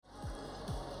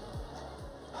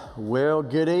Well,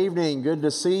 good evening. Good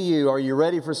to see you. Are you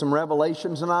ready for some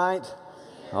revelation tonight?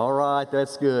 All right,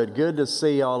 that's good. Good to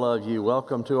see all of you.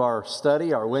 Welcome to our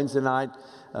study, our Wednesday night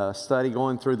study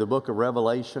going through the book of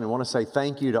Revelation. I want to say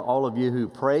thank you to all of you who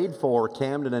prayed for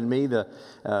Camden and me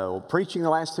preaching the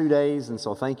last 2 days. And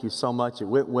so thank you so much. It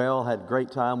went well. Had a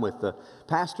great time with the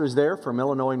pastors there from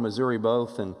Illinois and Missouri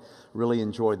both, and really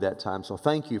enjoyed that time. So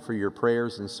thank you for your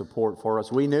prayers and support for us.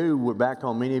 We knew back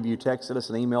home, many of you texted us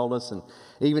and emailed us, and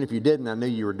even if you didn't, I knew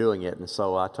you were doing it. And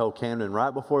so I told Camden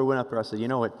right before we went up there, I said, you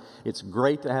know what, it's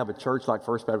great to have a church like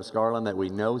First Baptist Garland that we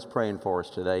know is praying for us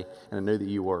today, and I knew that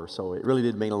you were. So it really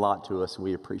did mean a lot to us, and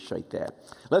we appreciate that.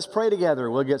 Let's pray together.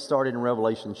 We'll get started in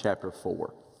Revelation chapter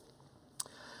 4.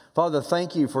 Father,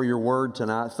 thank you for your word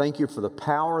tonight. Thank you for the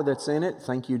power that's in it.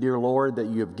 Thank you, dear Lord, that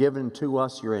you have given to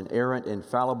us your inerrant,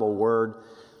 infallible word.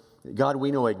 God,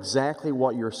 we know exactly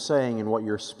what you're saying and what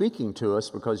you're speaking to us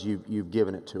because you've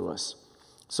given it to us.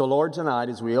 So, Lord, tonight,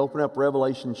 as we open up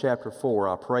Revelation chapter 4,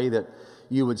 I pray that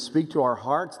you would speak to our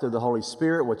hearts through the Holy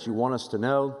Spirit what you want us to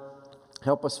know.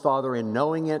 Help us, Father, in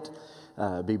knowing it,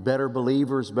 be better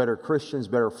believers, better Christians,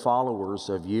 better followers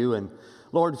of you. And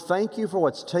Lord, thank you for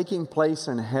what's taking place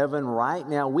in heaven right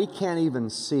now. We can't even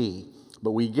see,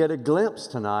 but we get a glimpse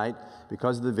tonight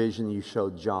because of the vision you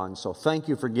showed John. So thank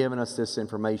you for giving us this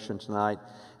information tonight.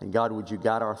 And God, would you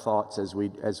guide our thoughts as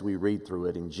we read through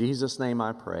it? In Jesus' name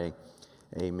I pray,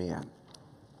 amen.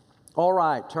 All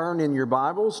right, turn in your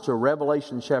Bibles to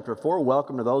Revelation chapter 4.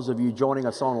 Welcome to those of you joining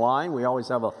us online. We always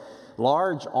have a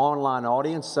large online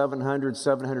audience, 700,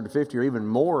 750, or even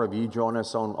more of you join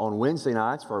us on Wednesday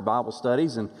nights for our Bible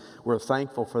studies, and we're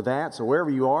thankful for that. So wherever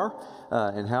you are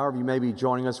and however you may be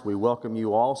joining us, we welcome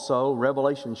you also.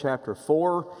 Revelation chapter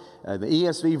 4, the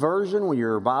ESV version with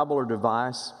your Bible or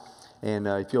device, and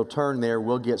if you'll turn there,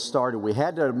 we'll get started. We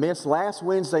had to miss last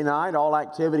Wednesday night. All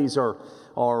activities are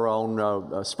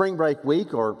on spring break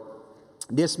week or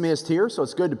dismissed here, so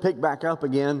it's good to pick back up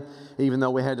again, even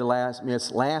though we had to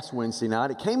miss last Wednesday night.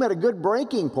 It came at a good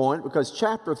breaking point because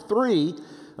chapter 3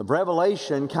 of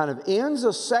Revelation kind of ends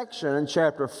a section, and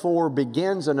chapter 4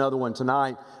 begins another one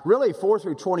tonight, really 4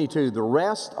 through 22. The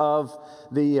rest of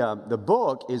the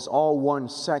book is all one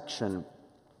section,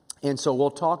 and so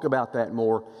we'll talk about that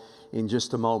more in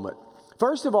just a moment.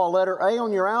 First of all, letter A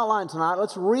on your outline tonight,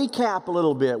 let's recap a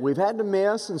little bit. We've had to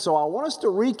miss, and so I want us to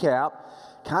recap,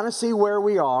 kind of see where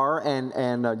we are,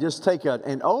 and just take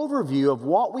an overview of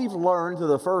what we've learned through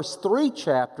the first 3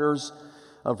 chapters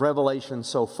of Revelation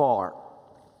so far.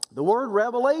 The word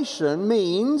revelation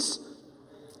means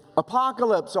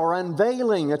apocalypse or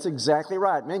unveiling. That's exactly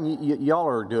right. Man, y'all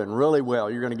are doing really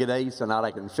well. You're going to get A's tonight.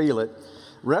 I can feel it.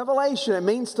 Revelation, it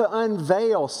means to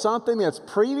unveil. Something that's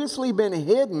previously been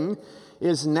hidden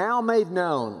is now made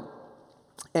known.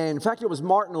 And in fact, it was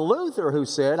Martin Luther who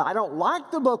said, I don't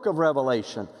like the book of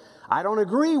Revelation. I don't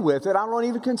agree with it. I don't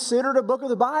even consider it a book of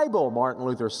the Bible, Martin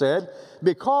Luther said,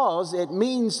 because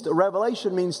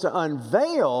revelation means to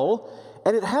unveil,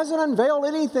 and it hasn't unveiled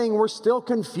anything. We're still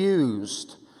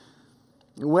confused.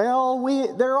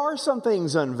 Well, there are some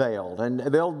things unveiled, and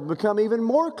they'll become even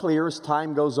more clear as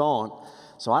time goes on.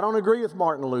 So I don't agree with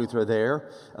Martin Luther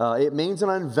there. It means an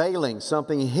unveiling,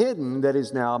 something hidden that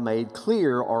is now made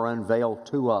clear or unveiled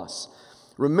to us.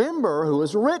 Remember who it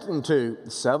was written to.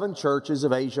 The 7 churches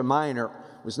of Asia Minor.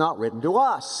 It was not written to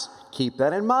us. Keep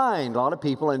that in mind. A lot of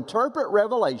people interpret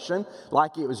Revelation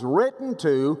like it was written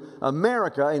to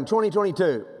America in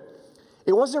 2022.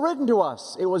 It wasn't written to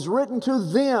us. It was written to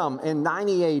them in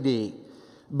 90 AD.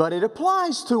 But it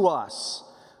applies to us.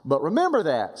 But remember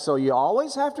that. So you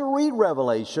always have to read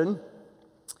Revelation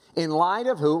in light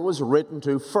of who it was written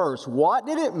to first. What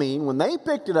did it mean when they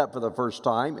picked it up for the first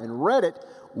time and read it?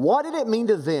 What did it mean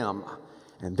to them?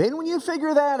 And then when you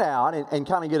figure that out and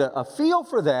kind of get a feel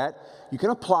for that, you can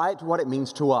apply it to what it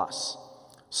means to us.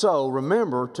 So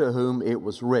remember to whom it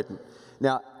was written.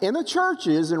 Now, in the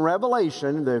churches in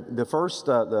Revelation, the first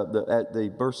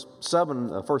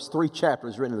first 3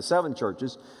 chapters written in the 7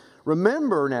 churches,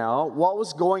 remember now what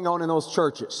was going on in those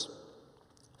churches.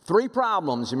 3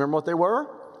 problems. You remember what they were?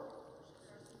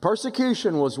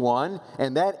 Persecution was one,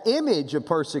 and that image of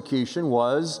persecution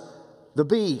was the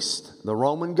beast, the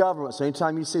Roman government. So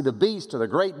anytime you see the beast or the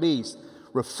great beast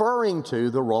referring to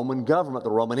the Roman government,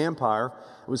 the Roman Empire,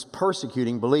 it was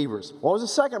persecuting believers. What was the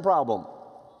second problem?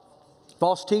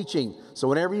 False teaching. So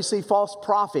whenever you see false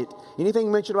prophet,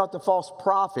 anything mentioned about the false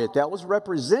prophet, that was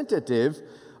representative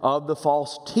of the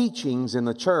false teachings in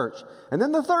the church. And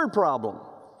then the third problem,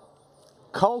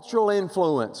 Cultural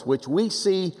influence, which we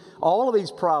see all of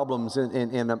these problems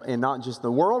in not just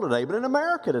the world today, but in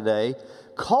America today.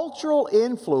 Cultural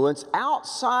influence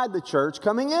outside the church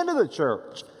coming into the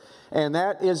church. And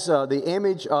that is the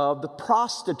image of the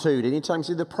prostitute. Anytime you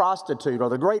see the prostitute or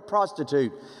the great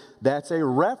prostitute, that's a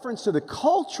reference to the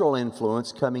cultural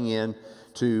influence coming in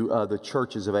to the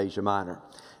churches of Asia Minor.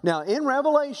 Now, in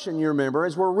Revelation, you remember,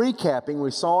 as we're recapping,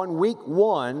 we saw in week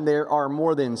 1, there are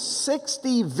more than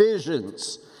 60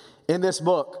 visions in this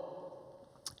book.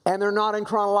 And they're not in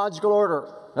chronological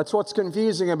order. That's what's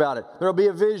confusing about it. There'll be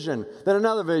a vision, then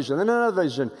another vision, then another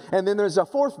vision. And then there's a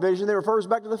fourth vision that refers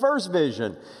back to the first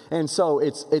vision. And so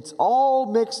it's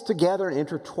all mixed together and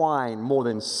intertwined. More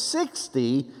than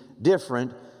 60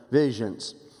 different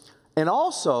visions. And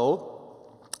also,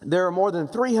 there are more than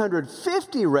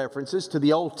 350 references to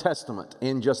the Old Testament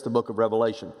in just the book of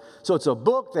Revelation. So it's a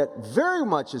book that very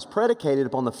much is predicated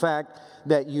upon the fact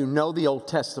that you know the Old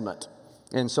Testament.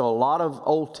 And so a lot of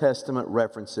Old Testament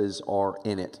references are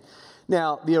in it.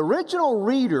 Now, the original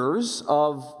readers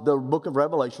of the book of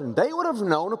Revelation, they would have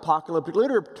known apocalyptic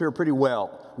literature pretty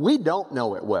well. We don't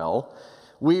know it well.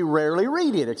 We rarely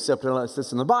read it, except unless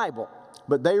it's in the Bible.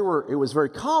 But it was very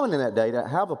common in that day to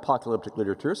have apocalyptic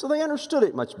literature, so they understood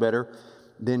it much better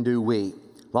than do we.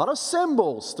 A lot of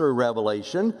symbols through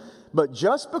Revelation, but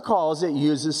just because it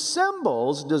uses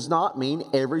symbols does not mean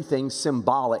everything's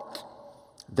symbolic.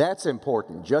 That's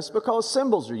important. Just because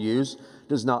symbols are used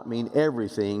does not mean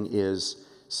everything is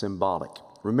symbolic.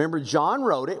 Remember, John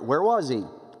wrote it. Where was he?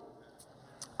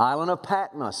 Island of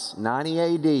Patmos, 90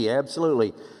 A.D.,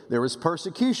 absolutely. There was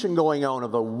persecution going on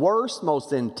of the worst,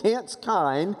 most intense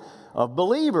kind of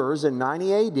believers in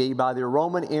 90 A.D. by the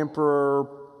Roman Emperor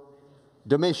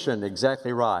Domitian.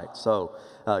 Exactly right. So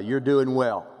you're doing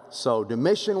well. So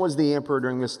Domitian was the emperor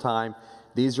during this time.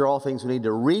 These are all things we need to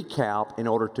recap in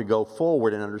order to go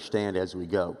forward and understand as we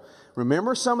go.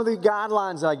 Remember some of the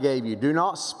guidelines I gave you. Do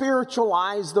not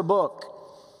spiritualize the book.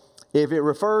 If it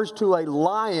refers to a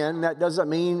lion, that doesn't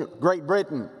mean Great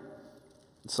Britain.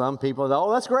 Some people say,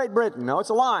 oh, that's Great Britain. No, it's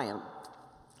a lion.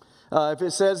 If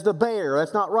it says the bear,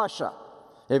 that's not Russia.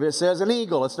 If it says an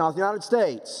eagle, it's not the United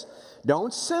States.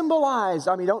 Don't symbolize,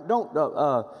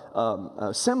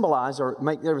 don't symbolize or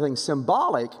make everything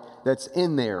symbolic that's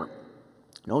in there.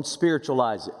 Don't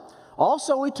spiritualize it.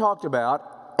 Also, we talked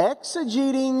about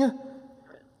exegeting,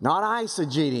 not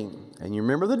eisegeting. And you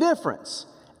remember the difference.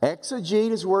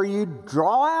 Exegete is where you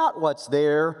draw out what's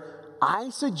there.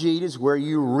 Eisegete is where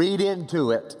you read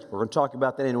into it. We're going to talk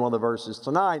about that in one of the verses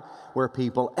tonight, where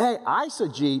people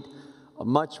eisegete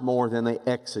much more than they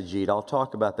exegete. I'll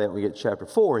talk about that when we get to chapter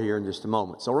 4 here in just a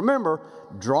moment. So remember,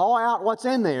 draw out what's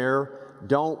in there.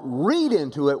 Don't read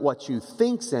into it what you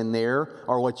think's in there,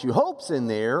 or what you hope's in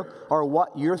there, or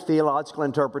what your theological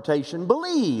interpretation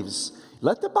believes.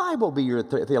 Let the Bible be your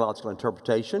theological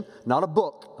interpretation, not a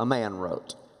book a man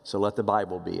wrote. So let the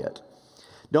Bible be it.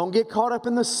 Don't get caught up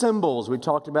in the symbols. We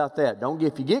talked about that.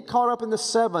 If you get caught up in the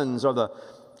sevens or the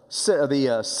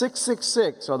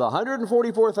 666 or the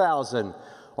 144,000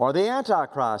 or the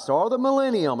Antichrist or the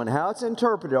millennium and how it's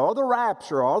interpreted, or the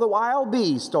rapture or the wild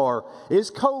beast, or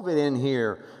is COVID in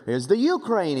here? Is the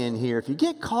Ukraine in here? If you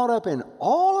get caught up in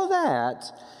all of that,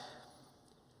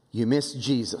 you miss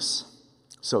Jesus.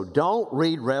 So don't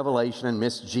read Revelation and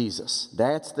miss Jesus.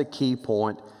 That's the key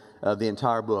point of the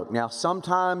entire book. Now,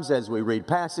 sometimes as we read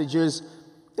passages,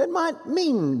 it might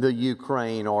mean the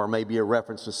Ukraine, or maybe a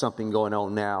reference to something going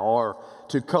on now, or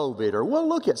to COVID, or we'll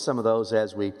look at some of those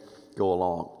as we go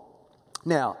along.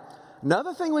 Now,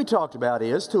 another thing we talked about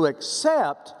is to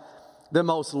accept the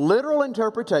most literal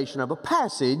interpretation of a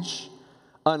passage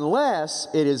unless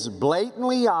it is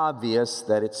blatantly obvious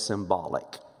that it's symbolic.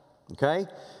 Okay?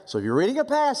 So if you're reading a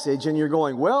passage and you're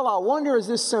going, well, I wonder, is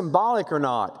this symbolic or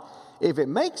not? If it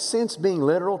makes sense being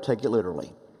literal, take it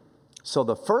literally. So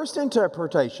the first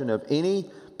interpretation of any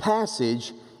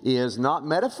passage is not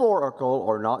metaphorical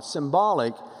or not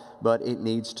symbolic, but it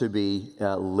needs to be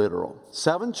literal.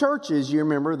 7 churches, you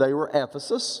remember, they were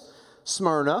Ephesus,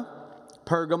 Smyrna,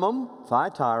 Pergamum,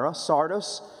 Thyatira,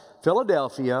 Sardis,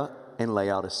 Philadelphia, and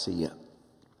Laodicea.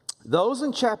 Those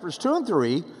in chapters 2 and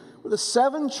 3 were the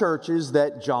 7 churches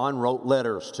that John wrote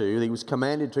letters to. He was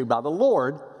commanded to by the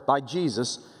Lord, by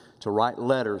Jesus, to write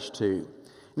letters to.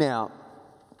 Now,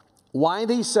 why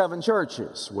these 7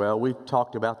 churches? Well, we've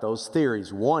talked about those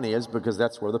theories. One is because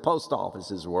that's where the post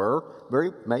offices were.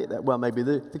 That may be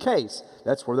the case.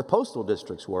 That's where the postal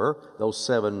districts were, those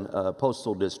 7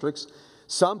 postal districts.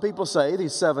 Some people say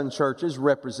these 7 churches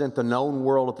represent the known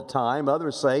world at the time.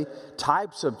 Others say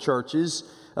types of churches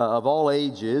of all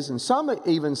ages, and some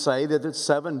even say that it's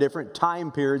 7 different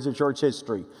time periods of church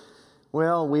history.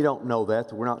 Well, we don't know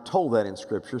that. We're not told that in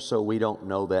Scripture, so we don't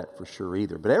know that for sure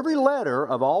either. But every letter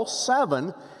of all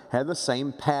 7 had the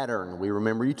same pattern. We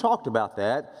remember you talked about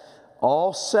that.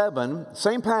 All 7,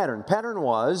 same pattern. Pattern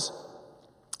was,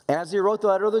 as he wrote the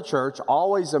letter of the church,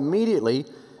 always immediately,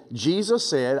 Jesus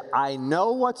said, I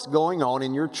know what's going on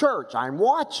in your church. I'm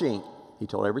watching. He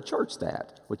told every church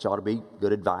that, which ought to be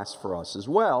good advice for us as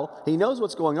well. He knows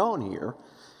what's going on here.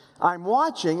 I'm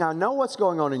watching. I know what's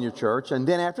going on in your church. And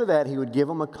then after that, he would give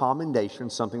them a commendation,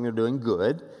 something they're doing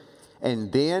good.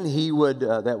 And then he would,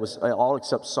 that was all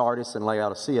except Sardis and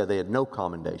Laodicea, they had no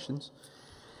commendations.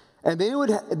 And then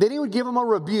he would give them a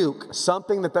rebuke,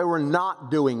 something that they were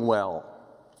not doing well.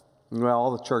 Well,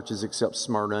 all the churches except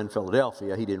Smyrna and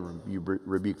Philadelphia, he didn't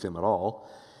rebuke them at all.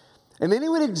 And then he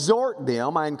would exhort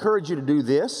them, I encourage you to do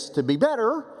this, to be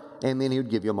better. And then he would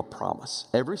give them a promise.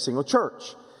 Every single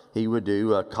church. He would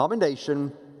do a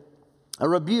commendation, a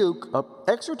rebuke, an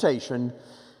exhortation,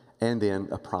 and then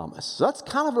a promise. So that's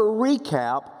kind of a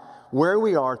recap where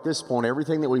we are at this point,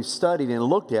 everything that we've studied and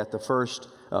looked at the first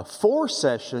 4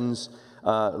 sessions,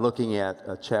 looking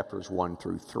at chapters 1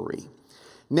 through 3.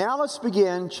 Now let's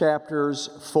begin chapters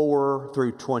 4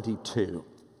 through 22.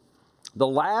 The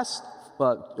last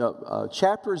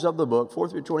chapters of the book, 4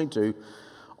 through 22,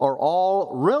 are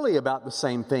all really about the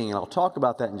same thing, and I'll talk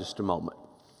about that in just a moment.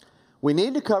 We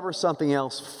need to cover something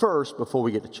else first before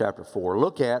we get to chapter 4.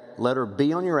 Look at letter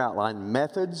B on your outline,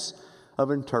 methods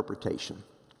of interpretation.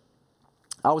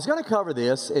 I was going to cover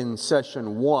this in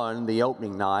session 1, the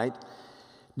opening night.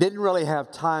 Didn't really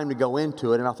have time to go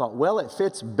into it, and I thought, well, it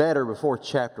fits better before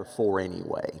chapter 4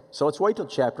 anyway. So let's wait till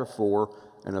chapter 4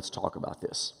 and let's talk about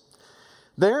this.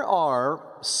 There are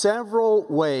several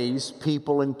ways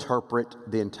people interpret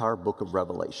the entire book of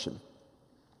Revelation.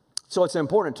 So it's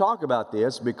important to talk about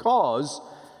this because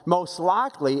most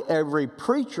likely every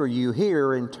preacher you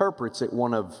hear interprets it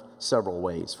one of several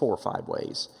ways, 4 or 5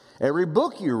 ways. Every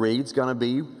book you read is going to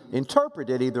be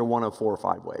interpreted either one of 4 or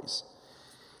 5 ways.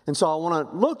 And so I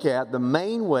want to look at the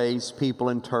main ways people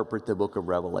interpret the book of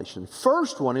Revelation.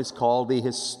 First one is called the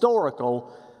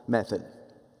historical method.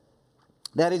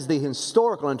 That is the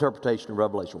historical interpretation of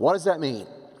Revelation. What does that mean?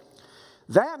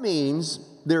 That means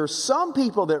there are some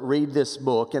people that read this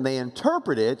book and they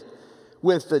interpret it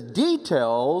with the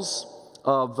details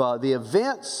of the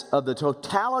events of the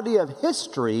totality of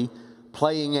history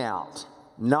playing out,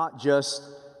 not just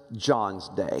John's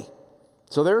day.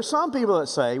 So there are some people that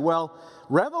say, well,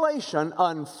 Revelation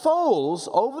unfolds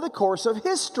over the course of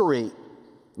history,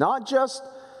 not just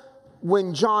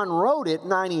when John wrote it,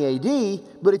 90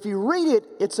 AD, but if you read it,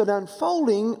 it's an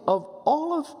unfolding of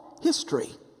all of history.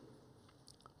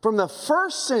 From the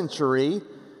first century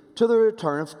to the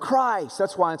return of Christ.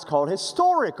 That's why it's called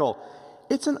historical.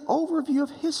 It's an overview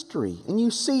of history. And you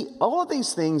see all of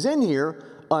these things in here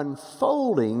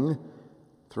unfolding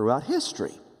throughout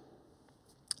history.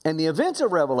 And the events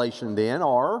of Revelation then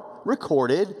are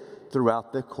recorded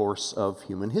throughout the course of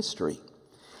human history.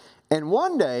 And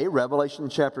one day, Revelation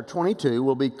chapter 22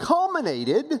 will be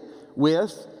culminated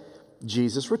with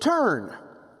Jesus' return.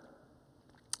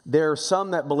 There are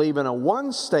some that believe in a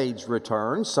 1-stage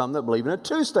return, some that believe in a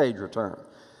 2-stage return.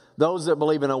 Those that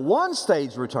believe in a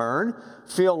 1-stage return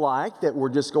feel like that we're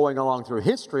just going along through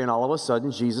history and all of a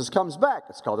sudden Jesus comes back.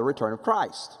 It's called the return of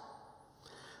Christ.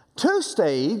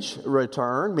 2-stage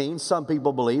return means some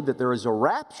people believe that there is a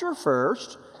rapture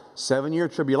first, 7-year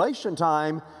tribulation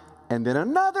time, and then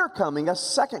another coming, a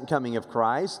second coming of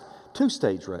Christ,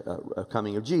 2-stage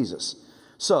coming of Jesus.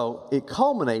 So it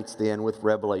culminates then with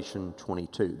Revelation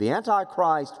 22. The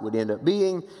Antichrist would end up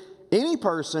being any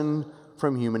person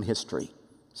from human history.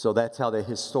 So that's how the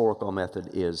historical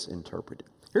method is interpreted.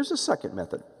 Here's the second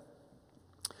method.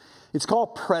 It's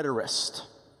called preterist.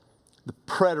 The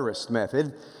preterist method.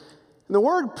 And the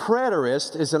word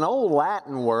preterist is an old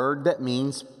Latin word that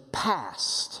means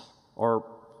past, or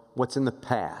what's in the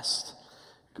past.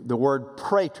 The word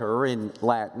praetor in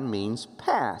Latin means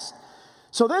past.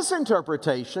 So this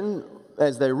interpretation,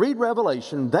 as they read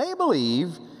Revelation, they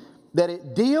believe that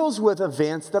it deals with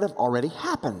events that have already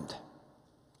happened.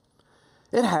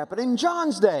 It happened in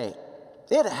John's day.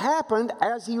 It happened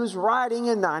as he was writing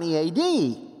in 90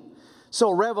 AD.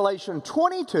 So Revelation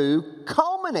 22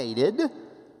 culminated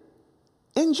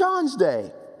in John's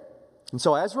day. And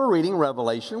so as we're reading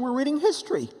Revelation, we're reading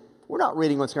history. We're not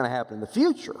reading what's going to happen in the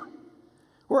future.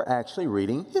 We're actually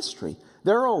reading history.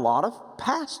 There are a lot of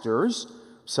pastors,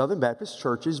 Southern Baptist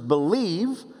churches,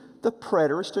 believe the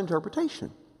preterist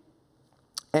interpretation.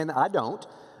 And I don't.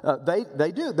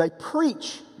 they do. They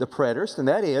preach the preterist, and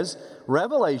that is,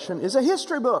 Revelation is a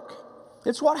history book.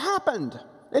 It's what happened.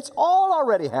 It's all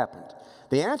already happened.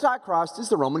 The Antichrist is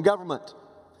the Roman government.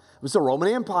 It was the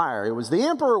Roman Empire. It was the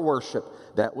emperor worship.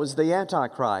 That was the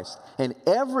Antichrist. And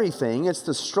everything, it's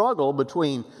the struggle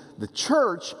between the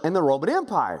church and the Roman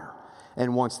Empire.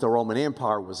 And once the Roman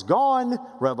Empire was gone,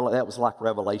 that was like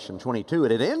Revelation 22,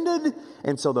 it had ended.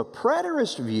 And so the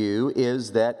preterist view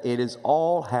is that it has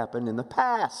all happened in the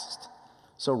past.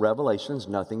 So Revelation is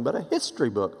nothing but a history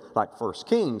book, like 1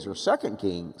 Kings or 2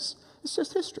 Kings. It's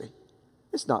just history.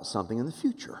 It's not something in the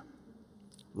future.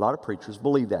 A lot of preachers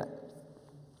believe that.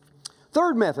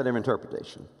 Third method of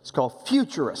interpretation is called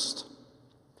futurist.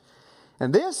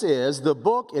 And this is, the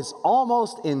book is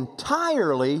almost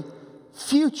entirely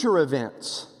future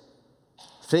events,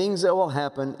 things that will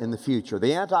happen in the future.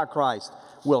 The Antichrist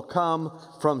will come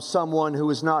from someone who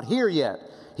is not here yet.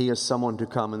 He is someone to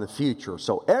come in the future.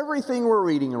 So everything we're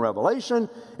reading in Revelation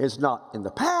is not in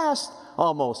the past.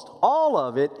 Almost all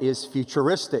of it is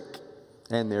futuristic.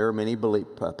 And there are many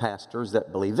pastors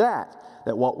that believe that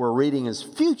what we're reading is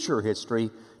future history,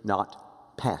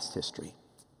 not past history.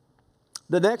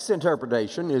 The next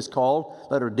interpretation is called,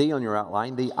 letter D on your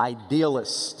outline, the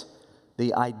idealist.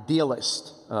 The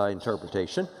idealist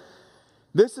interpretation.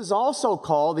 This is also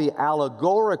called the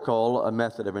allegorical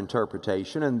method of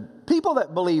interpretation. And people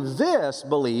that believe this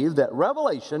believe that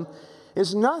Revelation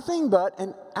is nothing but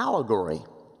an allegory.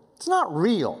 It's not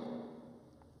real.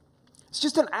 It's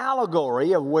just an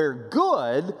allegory of where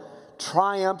good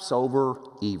triumphs over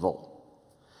evil.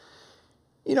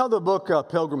 You know the book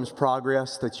Pilgrim's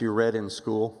Progress that you read in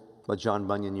school by John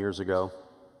Bunyan years ago?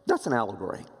 That's an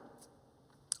allegory.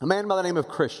 A man by the name of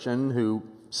Christian, who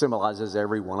symbolizes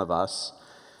every one of us,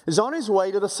 is on his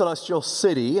way to the celestial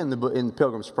city in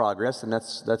Pilgrim's Progress, and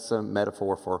that's a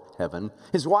metaphor for heaven.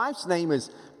 His wife's name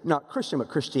is not Christian, but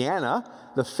Christiana,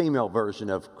 the female version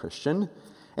of Christian.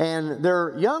 And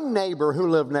their young neighbor who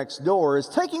lived next door is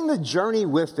taking the journey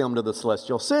with them to the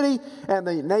celestial city, and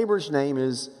the neighbor's name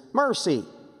is Mercy.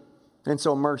 And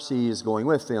so Mercy is going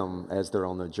with them as they're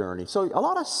on the journey. So a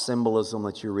lot of symbolism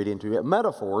that you read into it,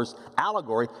 metaphors,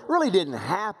 allegory, really didn't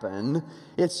happen.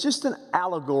 It's just an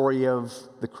allegory of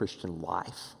the Christian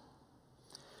life.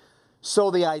 So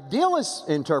the idealist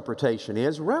interpretation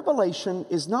is Revelation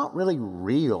is not really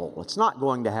real. It's not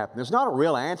going to happen. There's not a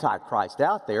real Antichrist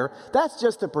out there. That's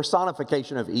just a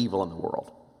personification of evil in the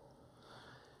world.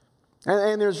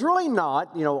 And there's really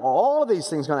not, all of these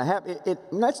things going to happen.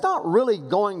 That's not really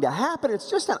going to happen. It's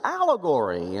just an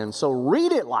allegory. And so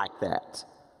read it like that.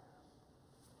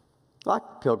 Like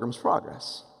Pilgrim's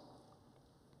Progress.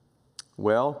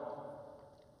 Well,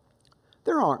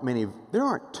 there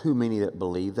aren't too many that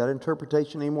believe that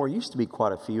interpretation anymore. Used to be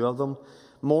quite a few of them.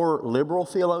 More liberal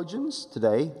theologians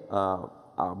today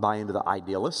buy into the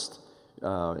idealist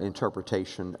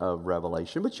interpretation of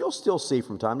Revelation. But you'll still see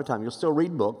from time to time, you'll still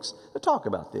read books that talk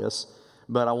about this.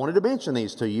 But I wanted to mention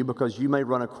these to you because you may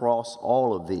run across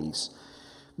all of these.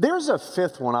 There's a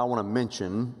fifth one I want to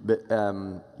mention, but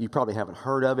you probably haven't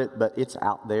heard of it, but it's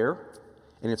out there.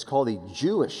 And it's called the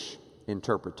Jewish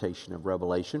interpretation of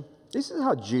Revelation. This is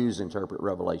how Jews interpret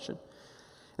Revelation.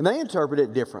 And they interpret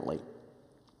it differently.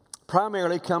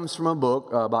 Primarily comes from a book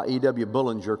by E.W.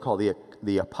 Bullinger called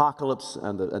the Apocalypse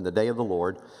and the Day of the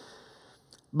Lord.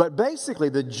 But basically,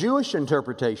 the Jewish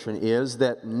interpretation is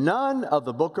that none of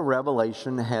the book of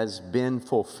Revelation has been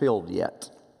fulfilled yet.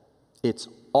 It's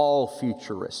all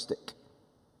futuristic.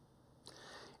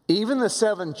 Even the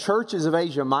 7 churches of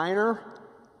Asia Minor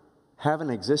haven't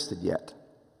existed yet.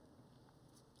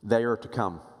 They are to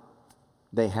come.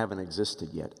 They haven't existed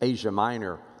yet. Asia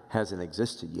Minor hasn't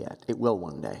existed yet. It will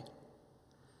one day.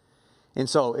 And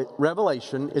so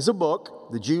Revelation is a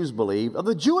book, the Jews believe, of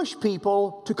the Jewish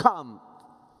people to come.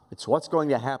 It's what's going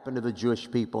to happen to the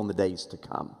Jewish people in the days to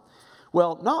come.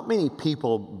 Well, not many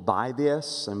people buy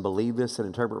this and believe this and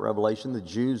interpret Revelation. The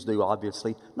Jews do,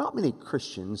 obviously. Not many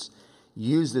Christians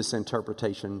use this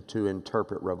interpretation to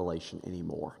interpret Revelation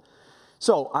anymore.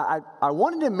 So I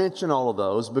wanted to mention all of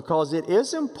those because it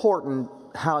is important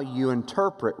how you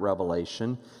interpret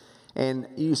Revelation. And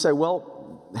you say,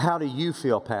 well, how do you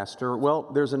feel, Pastor? Well,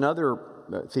 there's another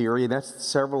theory, and that's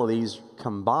several of these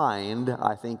combined,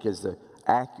 I think, is the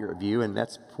accurate view, and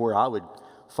that's where I would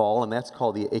fall, and that's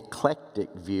called the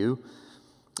eclectic view.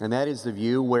 And that is the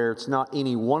view where it's not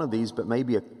any one of these, but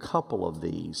maybe a couple of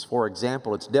these. For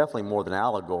example, it's definitely more than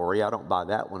allegory. I don't buy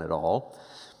that one at all.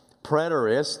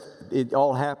 Preterist, it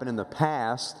all happened in the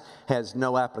past, has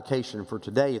no application for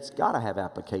today. It's got to have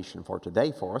application for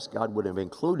today for us. God would have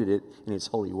included it in His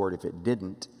holy word if it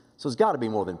didn't. So it's got to be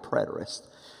more than preterist.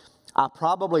 I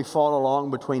probably fall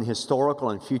along between historical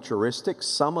and futuristic.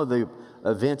 Some of the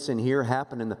events in here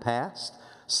happened in the past.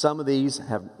 Some of these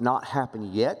have not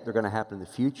happened yet. They're going to happen in the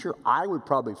future. I would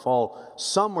probably fall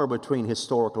somewhere between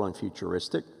historical and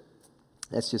futuristic.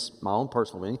 That's just my own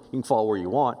personal opinion. You can fall where you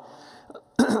want.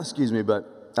 Excuse me,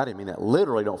 but I didn't mean that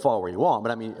literally, don't fall where you want.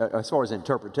 But I mean, as far as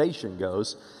interpretation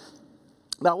goes.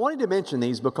 Now, I wanted to mention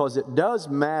these because it does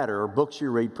matter, books you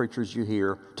read, preachers you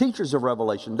hear, teachers of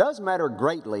Revelation, does matter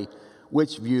greatly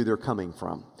which view they're coming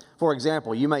from. For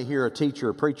example, you may hear a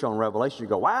teacher preach on Revelation, you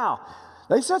go, wow,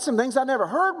 they said some things I never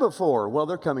heard before. Well,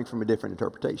 they're coming from a different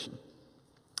interpretation.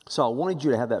 So I wanted you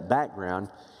to have that background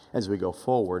as we go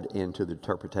forward into the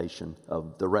interpretation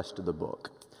of the rest of the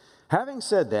book. Having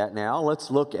said that, now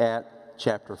let's look at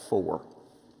chapter 4.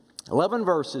 11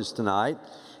 verses tonight,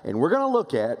 and we're going to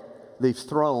look at the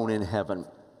throne in heaven.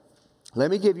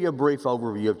 Let me give you a brief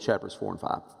overview of chapters 4 and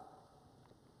 5.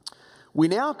 We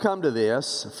now come to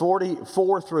this,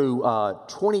 44 through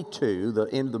 22, the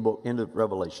end of the book, end of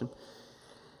Revelation.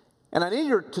 And I need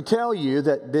to tell you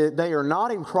that they are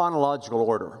not in chronological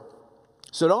order.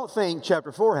 So don't think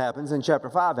chapter 4 happens, and chapter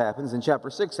 5 happens, and chapter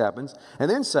 6 happens, and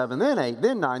then 7, then 8,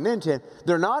 then 9, then 10.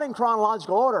 They're not in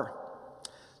chronological order.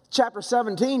 Chapter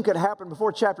 17 could happen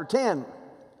before chapter 10.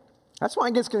 That's why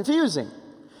it gets confusing.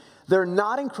 They're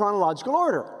not in chronological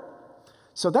order.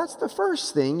 So that's the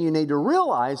first thing you need to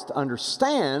realize to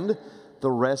understand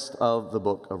the rest of the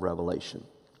book of Revelation.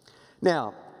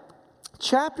 Now,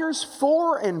 chapters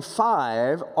 4 and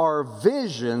 5 are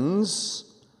visions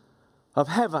of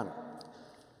heaven.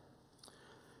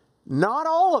 Not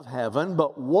all of heaven,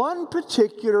 but one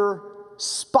particular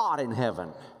spot in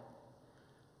heaven.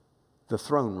 The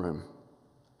throne room.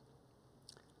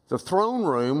 The throne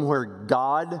room where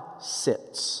God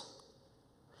sits.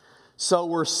 So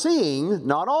we're seeing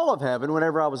not all of heaven.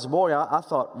 Whenever I was a boy, I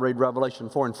thought, read Revelation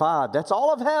 4 and 5. That's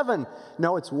all of heaven.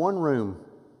 No, it's one room.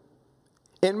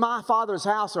 In my Father's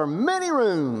house are many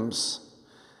rooms.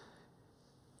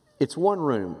 It's one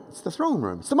room. It's the throne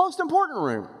room. It's the most important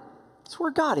room. It's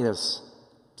where God is.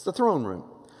 It's the throne room.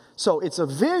 So it's a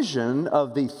vision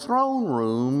of the throne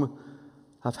room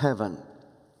of heaven.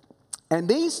 And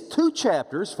these two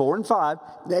chapters, 4 and 5,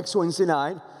 next Wednesday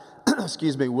night,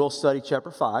 we'll study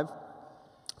chapter 5.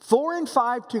 4 and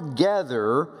 5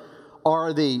 together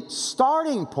are the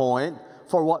starting point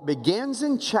for what begins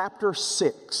in chapter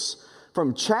 6.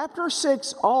 From chapter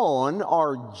 6 on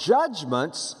are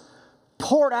judgments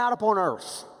poured out upon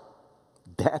earth.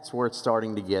 That's where it's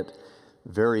starting to get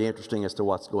very interesting as to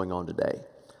what's going on today.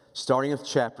 Starting with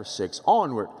chapter 6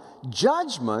 onward.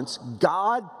 Judgments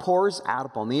God pours out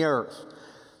upon the earth.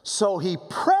 So he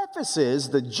prefaces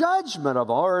the judgment of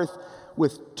earth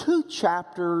with 2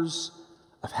 chapters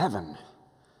of heaven.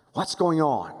 What's going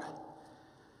on?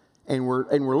 And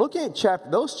we're looking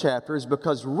at those chapters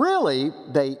because really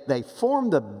they form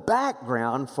the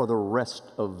background for the rest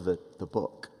of the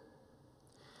book.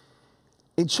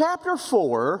 In chapter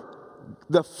 4,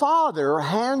 the Father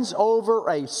hands over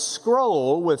a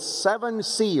scroll with 7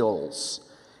 seals,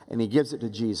 and he gives it to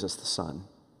Jesus the Son.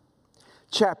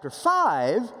 Chapter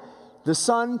 5, the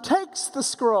Son takes the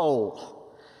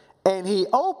scroll, and he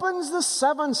opens the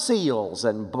 7 seals,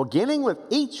 and beginning with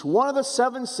each one of the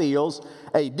 7 seals,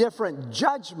 a different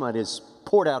judgment is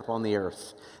poured out upon the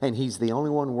earth, and he's the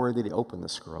only one worthy to open the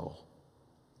scroll.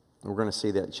 We're going to see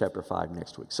that in chapter 5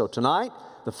 next week. So tonight,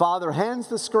 the Father hands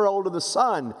the scroll to the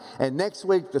Son, and next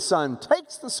week the Son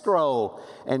takes the scroll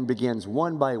and begins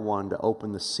one by one to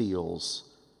open the seals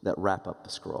that wrap up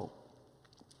the scroll.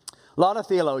 A lot of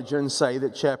theologians say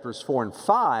that chapters 4 and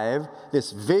 5,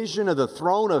 this vision of the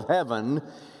throne of heaven,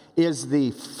 is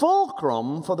the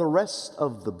fulcrum for the rest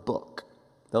of the book.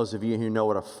 Those of you who know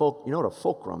what a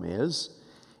fulcrum is.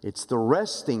 It's the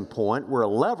resting point where a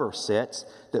lever sits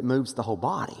that moves the whole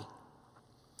body.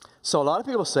 So a lot of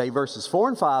people say verses 4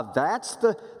 and 5, that's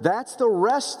the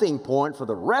resting point for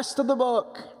the rest of the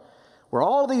book, where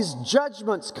all these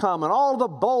judgments come and all the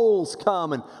bowls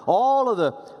come and all of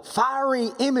the fiery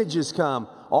images come.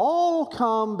 All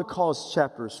come because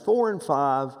chapters 4 and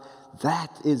 5,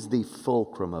 that is the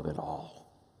fulcrum of it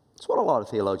all. That's what a lot of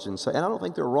theologians say, and I don't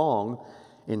think they're wrong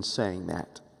in saying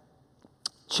that.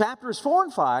 Chapters 4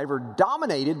 and 5 are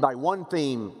dominated by one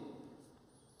theme: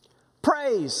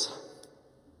 praise.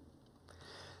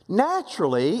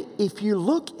 Naturally, if you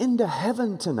look into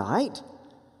heaven tonight,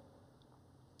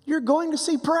 you're going to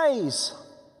see praise.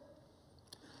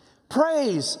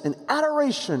 Praise and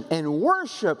adoration and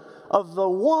worship of the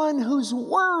one who's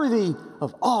worthy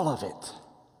of all of it.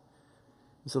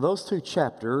 So those 2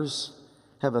 chapters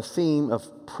have a theme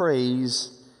of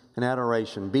praise and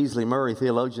adoration. Beasley Murray,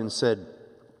 theologian, said,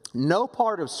 No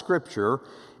part of Scripture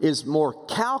is more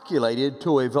calculated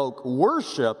to evoke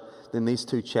worship than these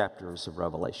two chapters of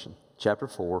Revelation, chapter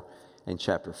 4 and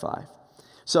chapter 5.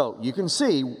 So you can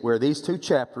see where these two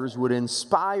chapters would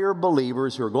inspire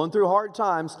believers who are going through hard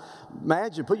times.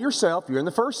 Imagine, put yourself, you're in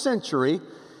the first century,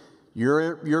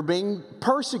 you're being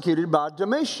persecuted by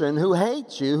Domitian, who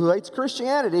hates you, who hates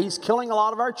Christianity. He's killing a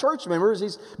lot of our church members.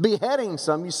 He's beheading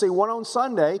some. You see one on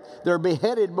Sunday, they're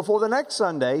beheaded before the next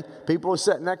Sunday. People who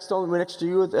sit next to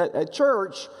you at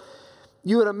church.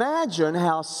 You would imagine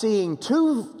how seeing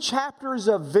two chapters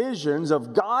of visions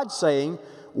of God saying,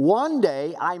 one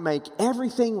day I make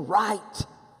everything right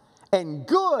and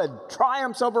good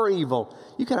triumphs over evil.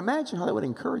 You can imagine how that would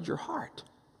encourage your heart.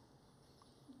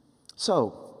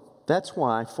 So, that's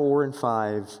why 4 and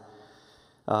 5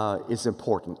 is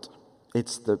important.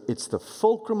 It's the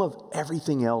fulcrum of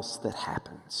everything else that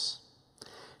happens.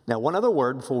 Now, one other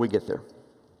word before we get there.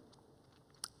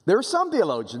 There are some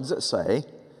theologians that say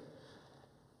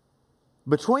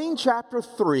between chapter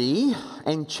 3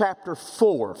 and chapter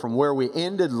 4, from where we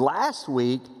ended last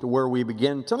week to where we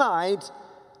begin tonight,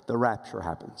 the rapture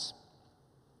happens.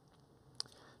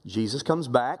 Jesus comes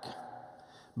back.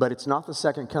 But it's not the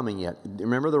second coming yet.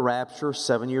 Remember the rapture,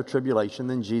 7-year tribulation,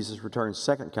 then Jesus returns,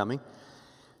 second coming.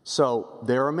 So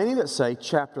there are many that say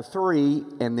chapter 3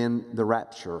 and then the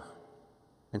rapture.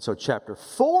 And so chapter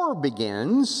 4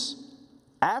 begins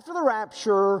after the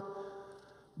rapture,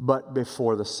 but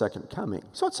before the second coming.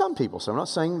 So it's some people. So I'm not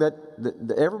saying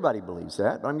that everybody believes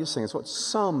that, but I'm just saying it's what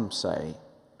some say.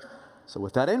 So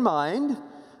with that in mind,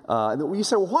 you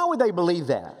say, well, why would they believe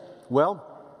that? Well,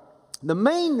 the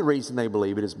main reason they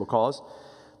believe it is because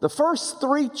the first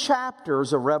 3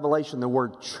 chapters of Revelation, the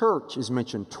word church is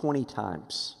mentioned 20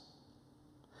 times.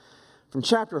 From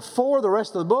chapter 4, the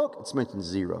rest of the book, it's mentioned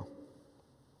 0.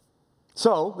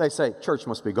 So they say, church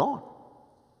must be gone.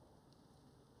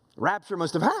 Rapture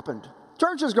must have happened.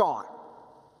 Church is gone.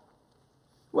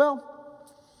 Well,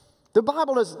 the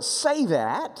Bible doesn't say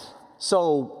that,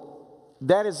 so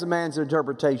that is the man's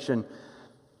interpretation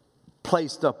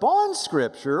placed upon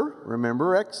Scripture.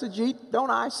 Remember, exegete, don't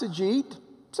eisegete.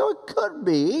 So it could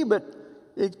be, but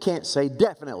it can't say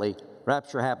definitely.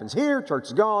 Rapture happens here, church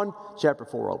is gone, chapter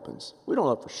 4 opens. We don't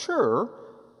know for sure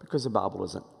because the Bible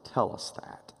doesn't tell us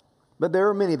that. But there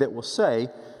are many that will say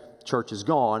church is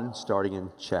gone starting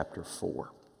in chapter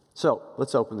 4. So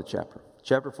let's open the chapter.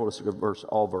 Chapter 4, let's look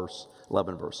at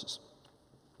 11 verses.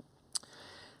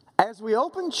 As we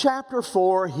open chapter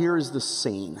 4, here's the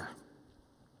scene.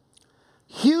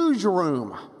 Huge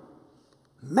room,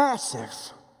 massive.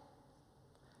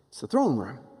 It's the throne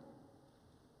room.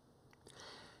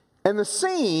 And the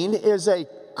scene is a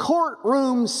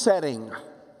courtroom setting.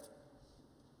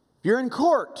 You're in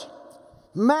court,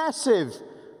 massive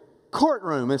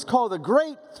courtroom. It's called the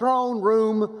Great Throne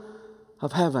Room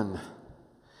of Heaven.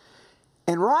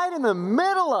 And right in the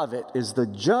middle of it is the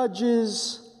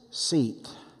judge's seat.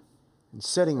 And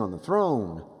sitting on the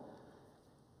throne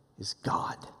is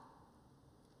God.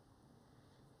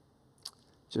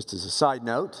 Just as a side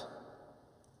note,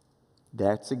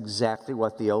 that's exactly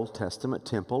what the Old Testament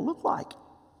temple looked like.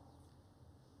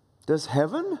 Does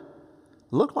heaven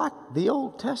look like the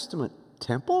Old Testament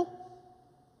temple?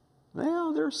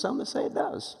 Well, there are some that say it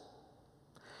does.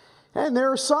 And there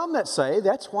are some that say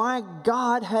that's why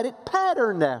God had it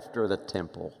patterned after the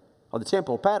temple. Or the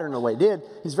temple patterned the way it did.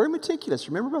 He's very meticulous.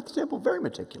 Remember about the temple? Very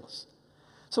meticulous.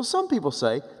 So some people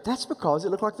say that's because it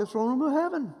looked like the throne room of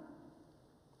heaven.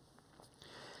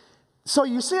 So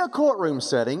you see a courtroom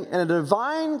setting, and a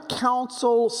divine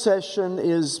council is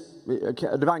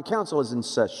in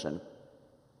session.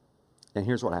 And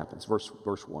here's what happens, verse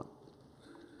 1.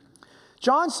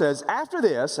 John says, after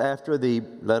the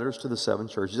letters to the 7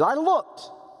 churches, I looked,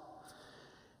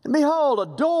 and behold, a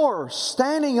door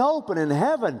standing open in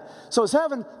heaven. So it's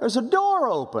heaven, there's a door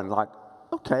open. Like,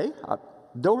 okay, a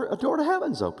door to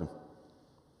heaven's open.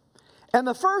 And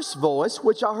the first voice,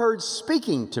 which I heard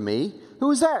speaking to me, who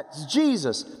was that? It's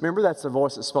Jesus. Remember, that's the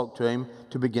voice that spoke to him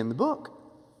to begin the book.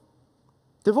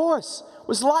 The voice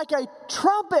was like a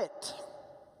trumpet.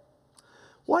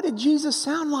 What did Jesus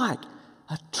sound like?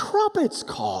 A trumpet's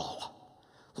call.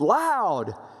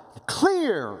 Loud,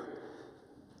 clear,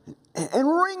 and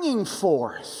ringing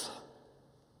forth.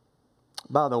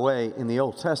 By the way, in the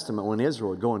Old Testament, when Israel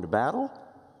would go into battle,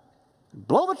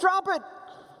 blow the trumpet.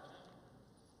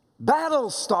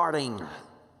 Battle's starting.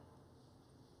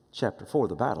 Chapter 4,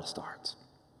 the battle starts.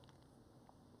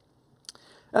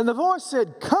 And the voice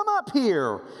said, come up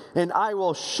here, and I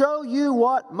will show you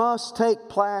what must take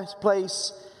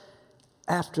place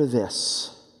after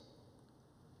this.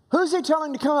 Who's he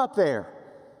telling to come up there?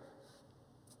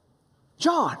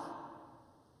 John.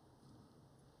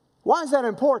 Why is that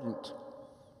important?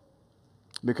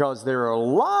 Because there are a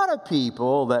lot of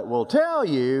people that will tell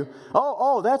you,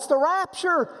 oh, that's the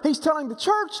rapture. He's telling the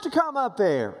church to come up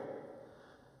there.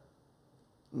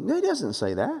 It doesn't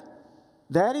say that.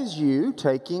 That is you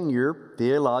taking your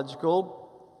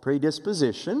theological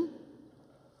predisposition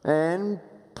and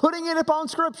putting it upon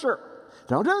Scripture.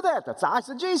 Don't do that. That's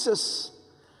eisegesis.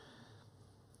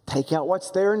 Take out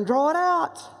what's there and draw it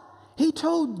out. He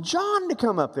told John to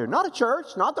come up there. Not a church,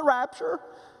 not the rapture.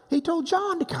 He told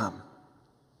John to come.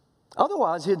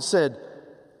 Otherwise, he'd said,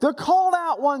 the called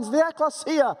out ones, the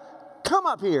ecclesia, come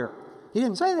up here. He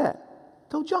didn't say that.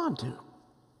 He told John to.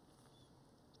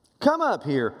 Come up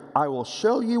here. I will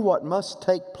show you what must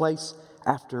take place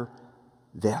after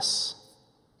this.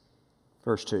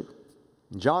 Verse 2.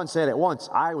 John said at once,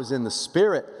 I was in the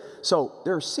Spirit. So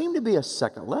there seemed to be a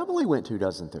second level he went to,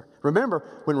 doesn't there?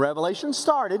 Remember, when Revelation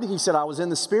started, he said, I was in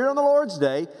the Spirit on the Lord's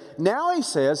day. Now he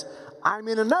says, I'm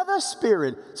in another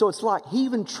spirit. So it's like he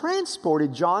even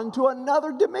transported John to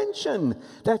another dimension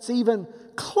that's even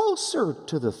closer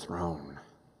to the throne.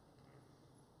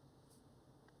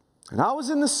 And I was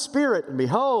in the Spirit, and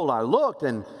behold, I looked,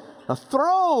 and a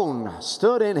throne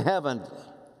stood in heaven,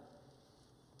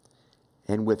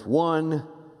 and with one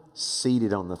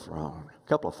seated on the throne. A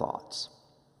couple of thoughts.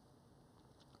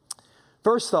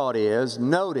 First thought is,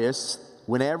 notice,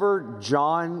 whenever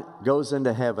John goes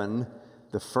into heaven,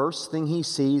 the first thing he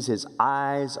sees, his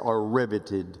eyes are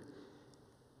riveted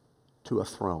to a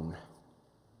throne.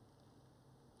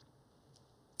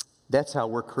 That's how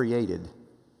we're created.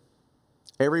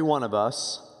 Every one of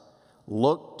us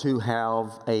look to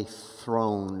have a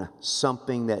throne,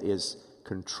 something that is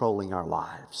controlling our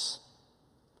lives.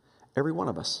 Every one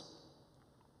of us.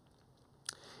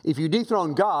 If you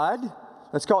dethrone God,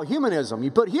 that's called humanism.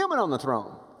 You put human on the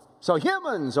throne. So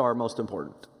humans are most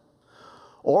important.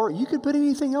 Or you could put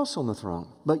anything else on the throne.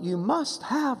 But you must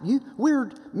have,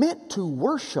 we're meant to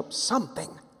worship something.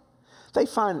 They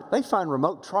find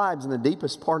remote tribes in the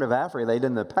deepest part of Africa, they did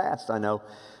in the past, I know,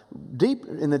 deep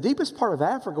in the deepest part of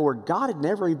Africa where God had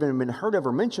never even been heard of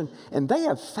or mentioned, and they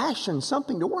have fashioned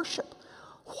something to worship.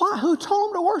 Why? Who told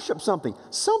them to worship something?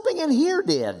 Something in here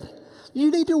did. You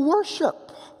need to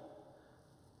worship.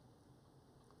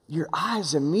 Your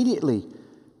eyes immediately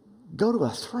go to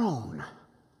a throne.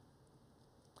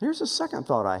 Here's a second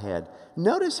thought I had.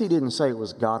 Notice he didn't say it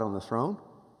was God on the throne.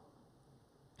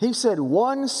 He said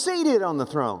one seated on the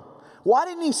throne. Why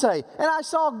didn't he say, and I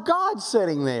saw God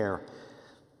sitting there?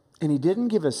 And he didn't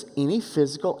give us any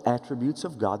physical attributes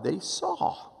of God that he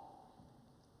saw.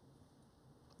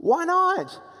 Why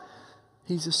not?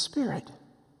 He's a spirit.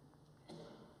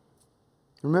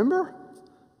 Remember?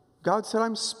 God said,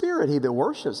 I'm spirit. He that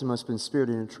worships him must be in spirit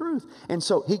and in truth. And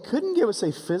so he couldn't give us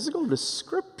a physical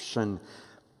description,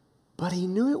 but he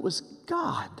knew it was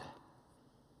God.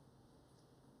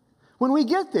 When we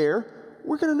get there,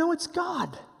 we're going to know it's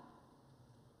God.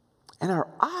 And our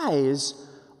eyes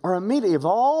are immediately, of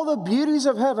all the beauties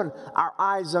of heaven, our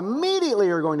eyes immediately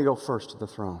are going to go first to the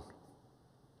throne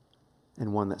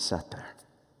and one that sat there.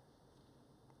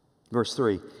 Verse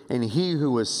 3, and he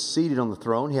who was seated on the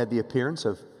throne, he had the appearance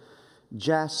of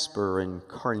jasper and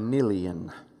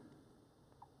carnelian.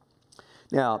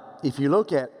 Now, if you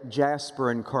look at jasper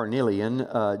and carnelian,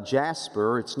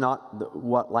 jasper, it's not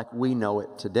what like we know it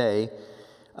today.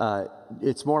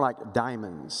 It's more like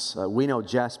diamonds. We know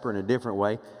jasper in a different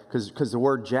way because the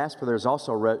word jasper, there's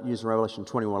also used in Revelation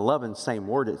 21:11, same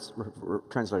word, it's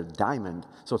translated diamond.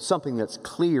 So it's something that's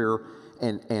clear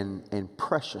and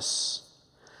precious.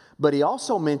 But he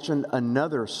also mentioned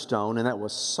another stone, and that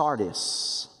was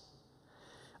sardis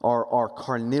or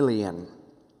carnelian.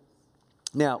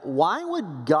 Now, why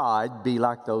would God be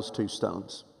like those two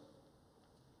stones?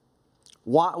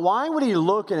 Why would he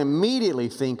look and immediately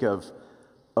think of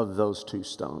those two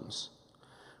stones?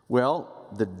 Well,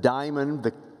 the diamond,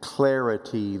 the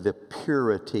clarity, the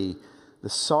purity. The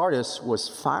sardis was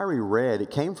fiery red. It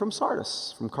came from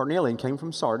Sardis, from carnelian, came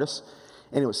from Sardis.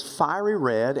 And it was fiery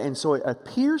red, and so it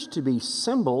appears to be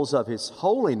symbols of his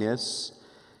holiness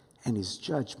and his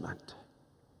judgment.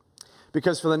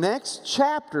 Because for the next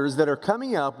chapters that are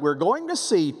coming up, we're going to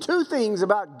see two things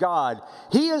about God.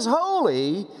 He is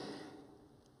holy,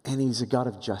 and he's a God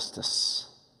of justice.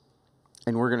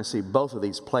 And we're going to see both of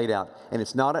these played out. And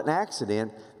it's not an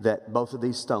accident that both of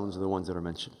these stones are the ones that are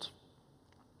mentioned.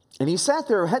 And he sat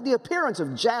there, had the appearance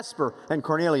of jasper and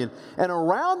carnelian. And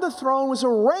around the throne was a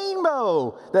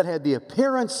rainbow that had the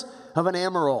appearance of an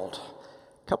emerald.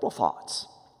 A couple of thoughts.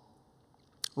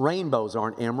 Rainbows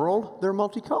aren't emerald, they're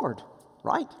multicolored,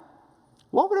 right?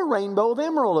 What would a rainbow of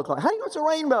emerald look like? How do you know it's a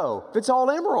rainbow if it's all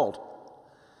emerald?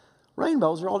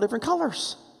 Rainbows are all different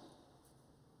colors.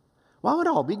 Why would it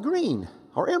all be green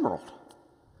or emerald?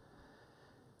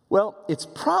 Well, it's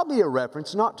probably a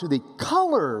reference not to the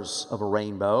colors of a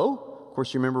rainbow. Of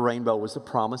course, you remember rainbow was the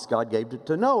promise God gave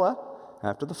to Noah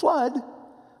after the flood.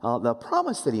 The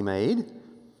promise that he made.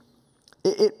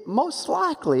 It most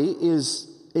likely is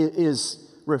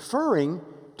referring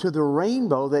to the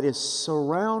rainbow that is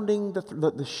surrounding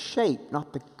the shape,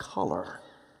 not the color.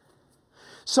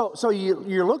 So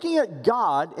you're looking at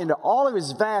God into all of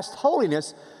His vast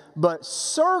holiness, but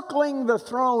circling the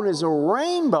throne is a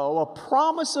rainbow, a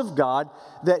promise of God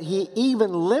that He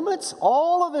even limits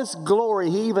all of His glory.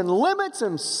 He even limits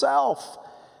Himself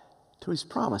to His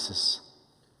promises.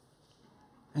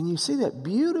 And you see that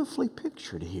beautifully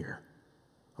pictured here.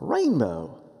 A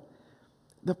rainbow.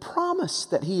 The promise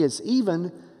that He has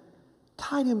even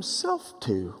tied Himself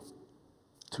to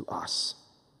us.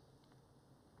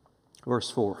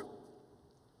 Verse 4.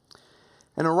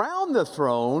 And around the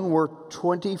throne were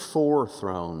 24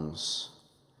 thrones.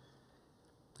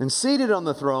 And seated on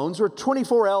the thrones were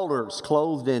 24 elders,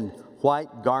 clothed in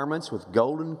white garments with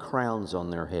golden crowns on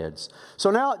their heads.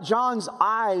 So now John's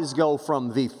eyes go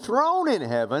from the throne in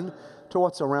heaven to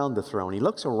what's around the throne. He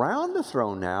looks around the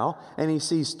throne now, and he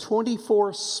sees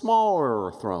 24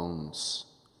 smaller thrones.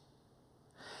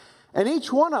 And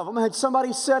each one of them had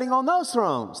somebody sitting on those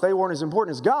thrones. They weren't as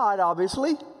important as God,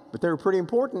 obviously, but they were pretty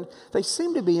important. They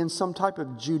seemed to be in some type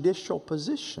of judicial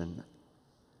position.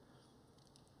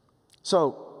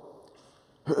 So,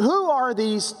 who are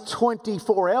these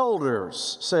 24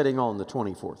 elders sitting on the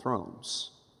 24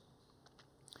 thrones?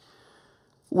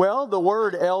 Well, the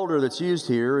word elder that's used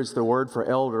here is the word for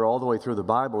elder all the way through the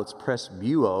Bible. It's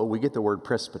presbyo. We get the word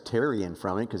Presbyterian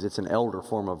from it because it's an elder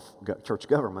form of church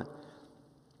government.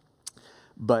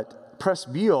 But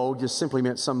presbyo just simply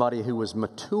meant somebody who was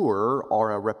mature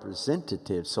or a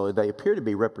representative. So they appear to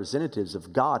be representatives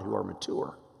of God who are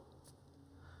mature.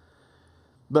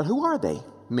 But who are they?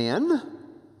 Men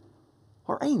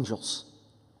or angels?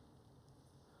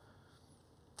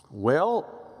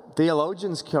 Well,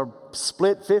 theologians can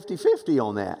split 50-50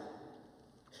 on that.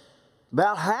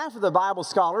 About half of the Bible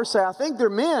scholars say, I think they're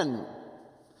men.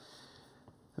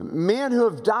 Men who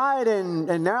have died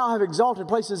and now have exalted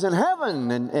places in heaven.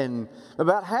 And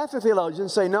about half the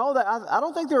theologians say, no, I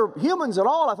don't think they're humans at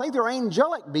all. I think they're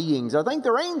angelic beings. I think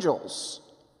they're angels.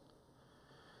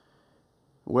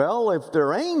 Well, if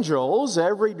they're angels,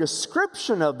 every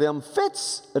description of them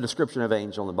fits a description of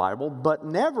angel in the Bible, but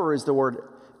never is the word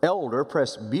elder,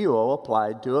 presbyo,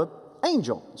 applied to an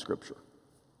angel in Scripture.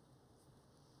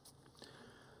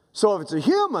 So if it's a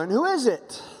human, who is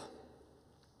it?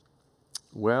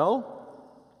 Well,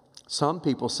 some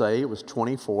people say it was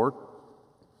 24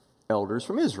 elders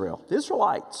from Israel, the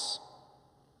Israelites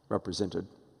represented.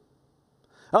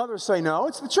 Others say no,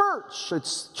 it's the church.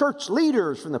 It's church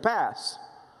leaders from the past.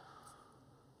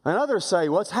 And others say,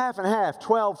 well, it's half and half,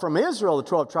 12 from Israel, the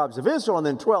 12 tribes of Israel, and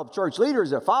then 12 church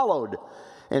leaders that followed.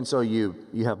 And so you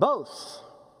have both.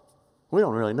 We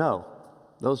don't really know.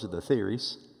 Those are the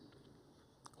theories.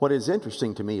 What is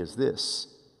interesting to me is this.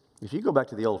 If you go back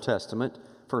to the Old Testament,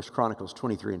 1 Chronicles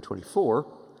 23 and 24,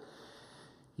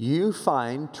 you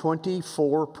find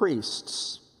 24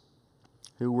 priests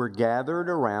who were gathered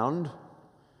around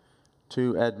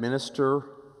to administer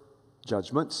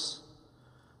judgments,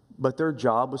 but their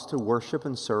job was to worship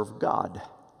and serve God.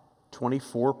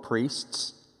 24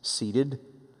 priests seated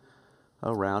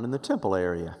around in the temple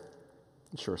area.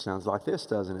 It sure sounds like this,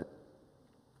 doesn't it?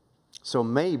 So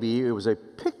maybe it was a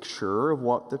picture of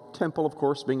what the temple, of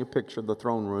course, being a picture of the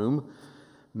throne room,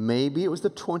 maybe it was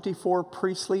the 24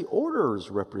 priestly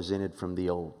orders represented from the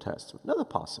Old Testament. Another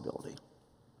possibility.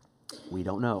 We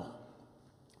don't know.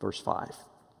 Verse 5.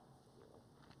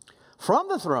 From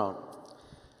the throne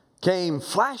came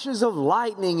flashes of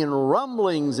lightning and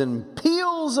rumblings and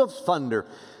peals of thunder.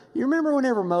 You remember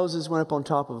whenever Moses went up on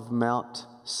top of Mount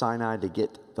Sinai to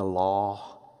get the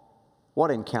law?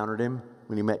 What encountered him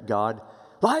when he met God?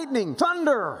 Lightning,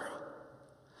 thunder.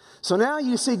 So now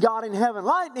you see God in heaven,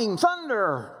 lightning,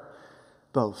 thunder,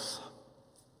 both.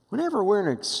 Whenever we're in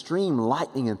an extreme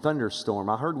lightning and thunderstorm,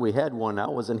 I heard we had one. I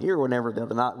wasn't here whenever the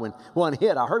other night when one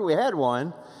hit. I heard we had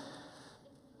one.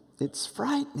 It's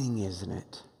frightening, isn't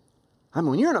it? I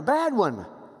mean, when you're in a bad one,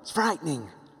 it's frightening.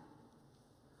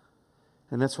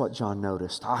 And that's what John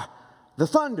noticed. The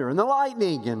thunder and the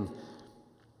lightning.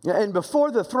 And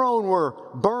before the throne were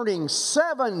burning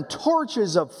 7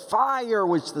 torches of fire,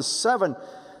 which the 7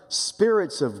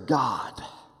 spirits of God.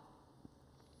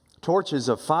 Torches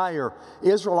of fire.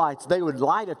 Israelites, they would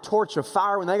light a torch of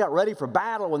fire when they got ready for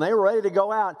battle, when they were ready to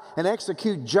go out and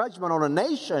execute judgment on a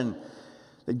nation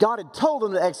that God had told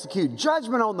them to execute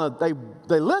judgment on.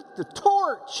 They lit the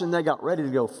torch and they got ready to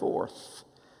go forth.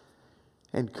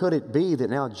 And could it be that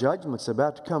now judgment's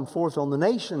about to come forth on the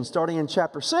nation starting in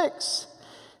chapter 6?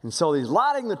 And so he's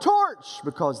lighting the torch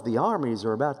because the armies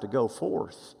are about to go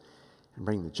forth and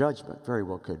bring the judgment. Very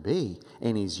well could be.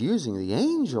 And he's using the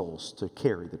angels to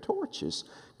carry the torches.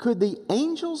 Could the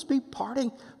angels be part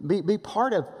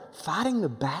of fighting the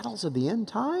battles of the end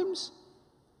times?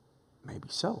 Maybe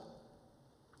so.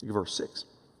 Look at verse 6.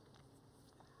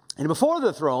 And before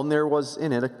the throne there was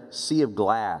in it a sea of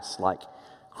glass like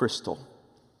crystal.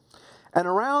 And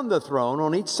around the throne,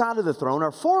 on each side of the throne,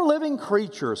 are 4 living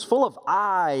creatures full of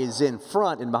eyes in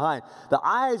front and behind. The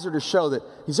eyes are to show that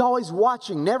he's always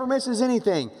watching, never misses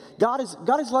anything. God is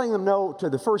letting them know, to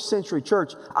the first century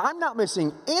church, I'm not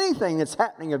missing anything that's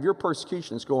happening of your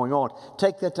persecution that's going on.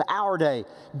 Take that to our day.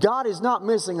 God is not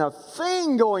missing a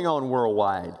thing going on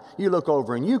worldwide. You look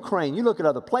over in Ukraine, you look at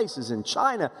other places in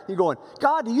China, you're going,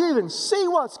 God, do you even see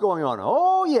what's going on?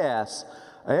 Oh, yes.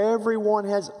 Everyone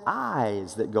has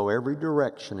eyes that go every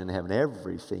direction in heaven.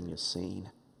 Everything is seen.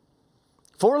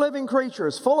 4 living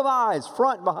creatures full of eyes,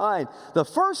 front and behind. The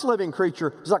first living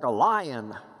creature is like a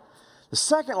lion. The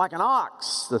second like an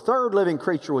ox. The third living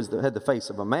creature had the face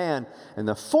of a man. And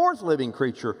the fourth living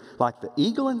creature like the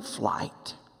eagle in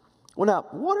flight. Well, now,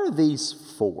 what are these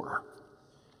 4?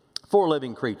 4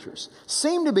 living creatures.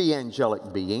 Seem to be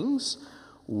angelic beings.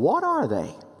 What are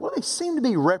they? Well, they seem to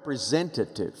be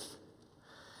representative.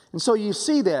 And so you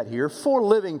see that here, 4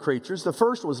 living creatures. The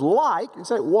first was like, and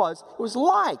so it was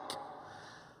like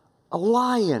a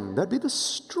lion. That'd be the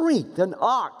strength. An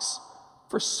ox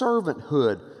for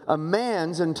servanthood. A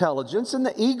man's intelligence. And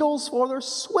the eagles for their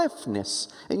swiftness.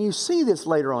 And you see this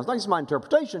later on. It's not just my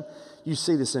interpretation. You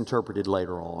see this interpreted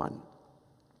later on.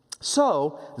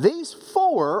 So these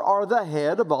 4 are the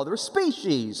head of other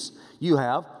species. You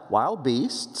have wild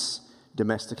beasts.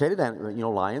 Domesticated,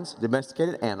 lions,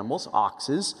 domesticated animals,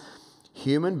 oxes,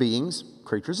 human beings,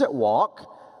 creatures that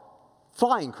walk,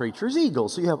 flying creatures,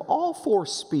 eagles. So you have all 4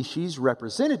 species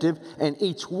representative, and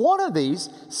each one of these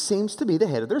seems to be the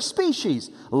head of their species.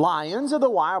 Lions are the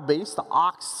wild beasts, the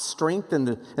ox strength and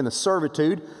the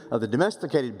servitude of the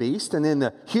domesticated beast, and then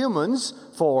the humans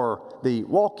for the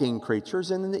walking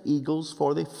creatures, and then the eagles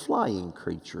for the flying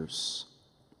creatures.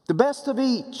 The best of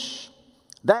each.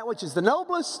 That which is the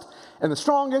noblest and the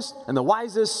strongest and the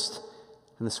wisest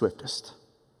and the swiftest.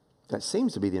 That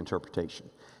seems to be the interpretation.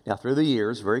 Now, through the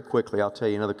years, very quickly, I'll tell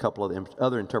you another couple of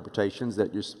other interpretations that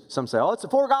some say, oh, it's the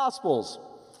 4 Gospels.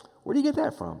 Where do you get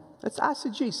that from? That's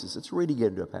eisegesis. It's reading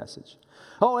into a passage.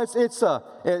 Oh, it's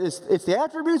the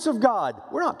attributes of God.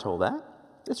 We're not told that.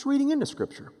 It's reading into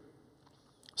Scripture.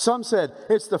 Some said,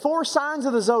 it's the 4 signs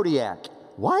of the zodiac.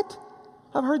 What?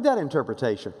 I've heard that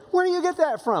interpretation. Where do you get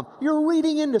that from? You're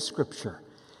reading into Scripture.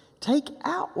 Take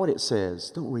out what it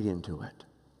says. Don't read into it.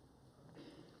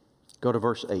 Go to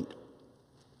verse 8.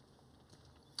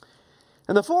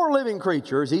 And the 4 living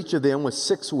creatures, each of them with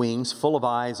 6 wings, full of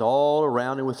eyes all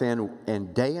around and within,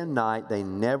 and day and night they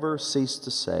never cease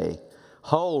to say,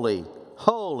 Holy,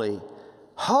 holy,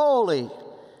 holy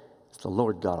is the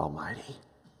Lord God Almighty,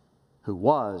 who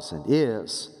was and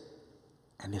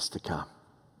is to come.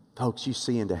 Folks, you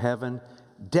see into heaven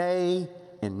day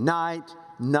and night,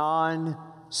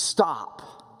 non-stop.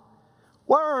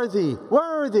 Worthy,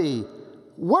 worthy,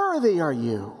 worthy are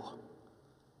you.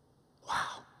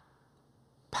 Wow.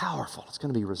 Powerful. It's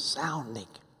going to be resounding.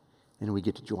 And we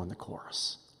get to join the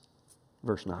chorus.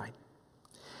 Verse 9.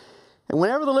 And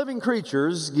whenever the living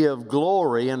creatures give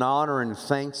glory and honor and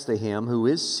thanks to Him who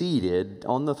is seated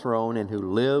on the throne and who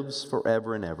lives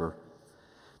forever and ever,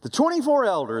 the 24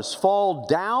 elders fall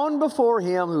down before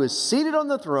Him who is seated on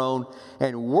the throne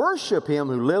and worship Him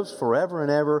who lives forever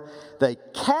and ever. They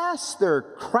cast their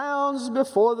crowns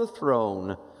before the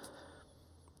throne.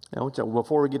 Now,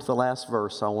 before we get to the last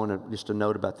verse, I want just a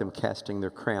note about them casting their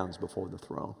crowns before the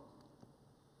throne.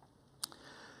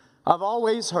 I've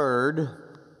always heard,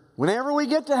 whenever we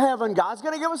get to heaven, God's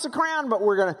going to give us a crown, but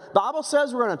the Bible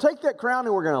says we're going to take that crown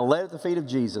and we're going to lay it at the feet of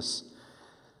Jesus.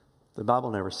 The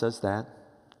Bible never says that.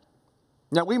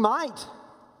 Now, we might.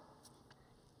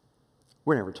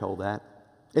 We're never told that.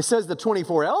 It says the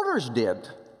 24 elders did.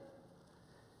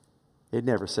 It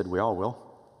never said we all will.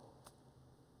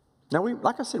 Now,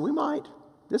 like I said, we might.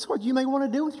 This is what you may want to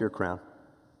do with your crown.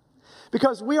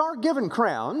 Because we are given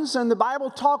crowns, and the Bible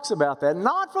talks about that.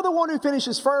 Not for the one who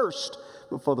finishes first,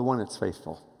 but for the one that's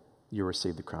faithful. You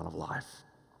receive the crown of life.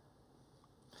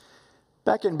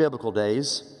 Back in biblical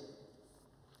days,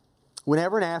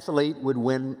 Whenever an athlete would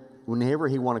win, whenever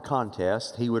he won a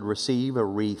contest, he would receive a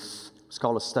wreath. It's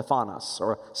called a Stephanos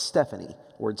or a Stephanie.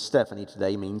 The word Stephanie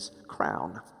today means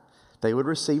crown. They would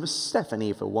receive a Stephanie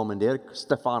if a woman did, a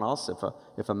Stephanos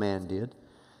if a man did.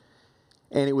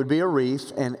 And it would be a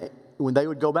wreath, and when they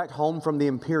would go back home from the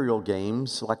imperial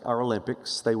games, like our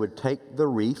Olympics, they would take the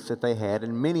wreath that they had,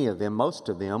 and many of them, most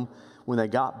of them, when they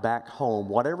got back home,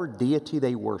 whatever deity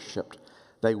they worshiped,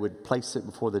 they would place it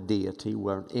before the deity,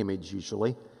 or an image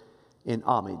usually, in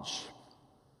homage.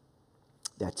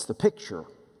 That's the picture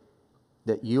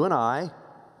that you and I,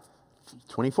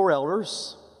 24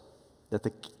 elders, that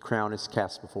the crown is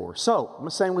cast before. So, I'm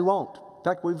not saying we won't. In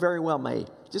fact, we very well may.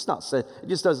 It just doesn't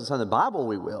say in the Bible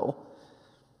we will.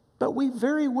 But we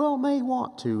very well may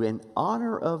want to, in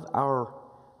honor of our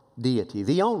deity,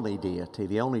 the only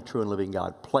true and living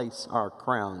God, place our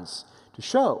crowns to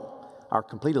show our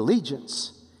complete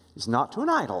allegiance is not to an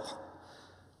idol,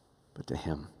 but to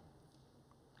Him.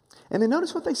 And then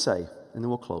notice what they say, and then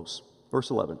we'll close. Verse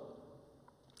 11.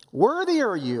 Worthy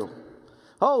are you,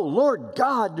 O Lord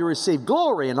God, to receive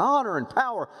glory and honor and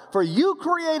power, for you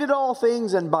created all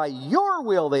things, and by your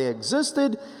will they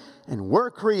existed and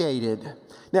were created.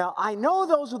 Now, I know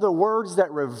those are the words that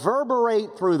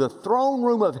reverberate through the throne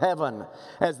room of heaven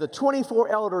as the 24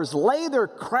 elders lay their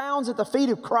crowns at the feet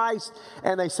of Christ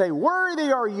and they say,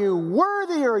 worthy are you,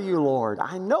 Lord.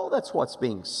 I know that's what's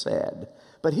being said.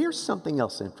 But here's something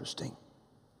else interesting.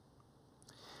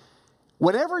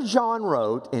 Whenever John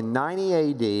wrote in 90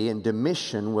 AD and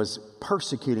Domitian was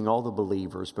persecuting all the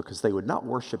believers because they would not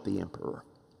worship the emperor,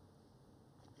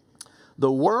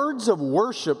 the words of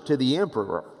worship to the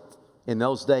emperor in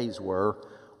those days were,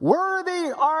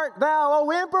 worthy art thou, O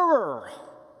emperor,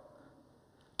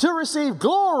 to receive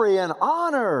glory and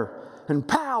honor and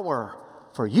power,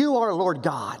 for you are Lord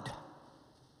God.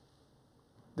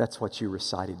 That's what you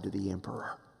recited to the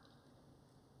emperor.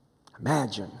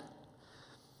 Imagine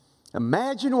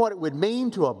what it would mean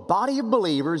to a body of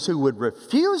believers who would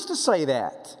refuse to say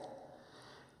that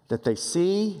they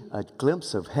see a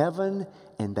glimpse of heaven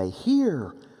and they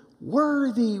hear,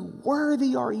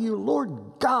 worthy are you, Lord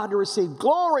God, to receive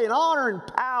glory and honor and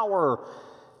power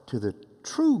to the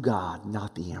true God,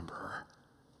 not the emperor.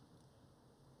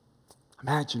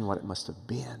 Imagine what it must have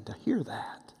been to hear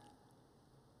that.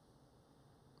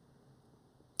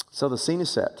 So the scene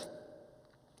is set.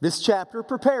 This chapter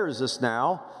prepares us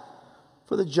now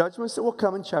for the judgments that will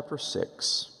come in chapter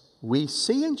 6. We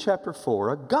see in chapter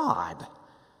 4 a God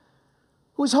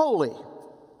who is holy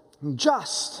and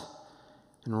just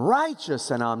and righteous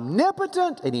and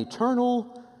omnipotent and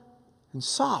eternal and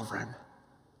sovereign,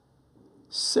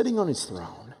 sitting on His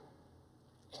throne.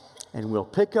 And we'll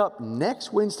pick up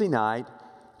next Wednesday night.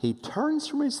 He turns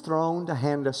from His throne to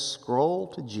hand a scroll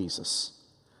to Jesus,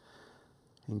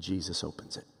 and Jesus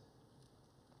opens it.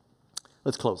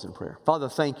 Let's close in prayer. Father,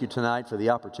 thank you tonight for the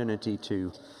opportunity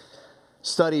to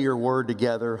study your word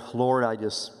together. Lord, I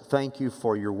just thank you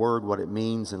for your word, what it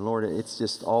means. And Lord, it's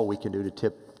just all we can do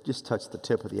to just touch the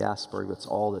tip of the iceberg. That's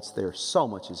all that's there. So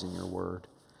much is in your word.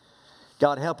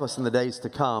 God, help us in the days to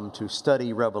come to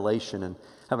study Revelation and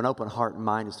have an open heart and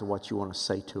mind as to what you want to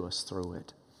say to us through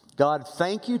it. God,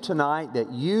 thank you tonight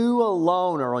that you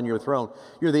alone are on your throne.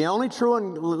 You're the only true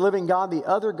and living God. The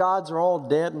other gods are all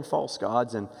dead and false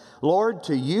gods. And Lord,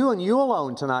 to you and you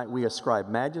alone tonight we ascribe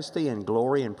majesty and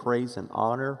glory and praise and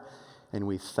honor. And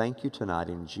we thank you tonight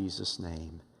in Jesus'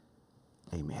 name.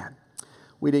 Amen.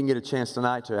 We didn't get a chance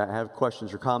tonight to have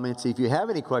questions or comments. If you have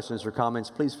any questions or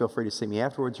comments, please feel free to see me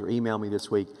afterwards or email me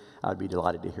this week. I'd be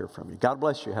delighted to hear from you. God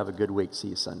bless you. Have a good week. See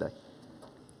you Sunday.